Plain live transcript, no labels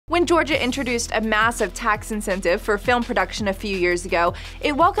When Georgia introduced a massive tax incentive for film production a few years ago,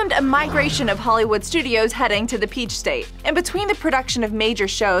 it welcomed a migration of Hollywood studios heading to the Peach State. And between the production of major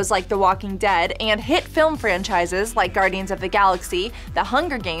shows like The Walking Dead and hit film franchises like Guardians of the Galaxy, The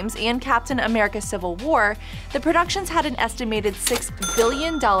Hunger Games, and Captain America: Civil War, the productions had an estimated $6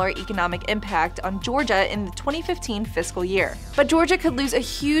 billion economic impact on Georgia in the 2015 fiscal year. But Georgia could lose a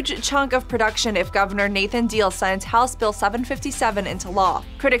huge chunk of production if Governor Nathan Deal signs House Bill 757 into law.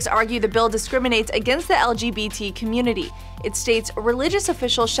 Critics argue the bill discriminates against the LGBT community. It states religious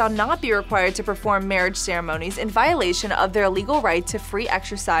officials shall not be required to perform marriage ceremonies in violation of their legal right to free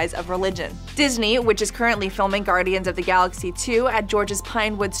exercise of religion. Disney, which is currently filming Guardians of the Galaxy 2 at Georgia's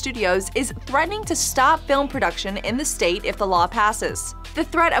Pinewood studios, is threatening to stop film production in the state if the law passes. The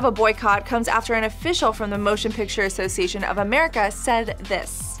threat of a boycott comes after an official from the Motion Picture Association of America said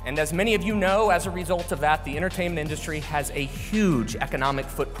this. And as many of you know, as a result of that, the entertainment industry has a huge economic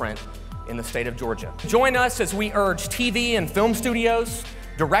footprint in the state of Georgia. Join us as we urge TV and film studios,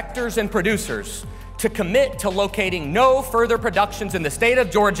 directors and producers to commit to locating no further productions in the state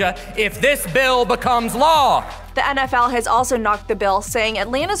of Georgia if this bill becomes law. The NFL has also knocked the bill, saying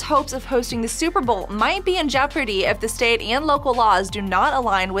Atlanta's hopes of hosting the Super Bowl might be in jeopardy if the state and local laws do not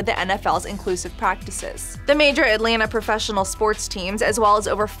align with the NFL's inclusive practices. The major Atlanta professional sports teams, as well as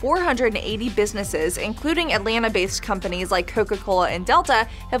over 480 businesses, including Atlanta-based companies like Coca-Cola and Delta,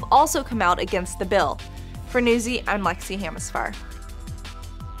 have also come out against the bill. For Newsy, I'm Lexi Hamasfar.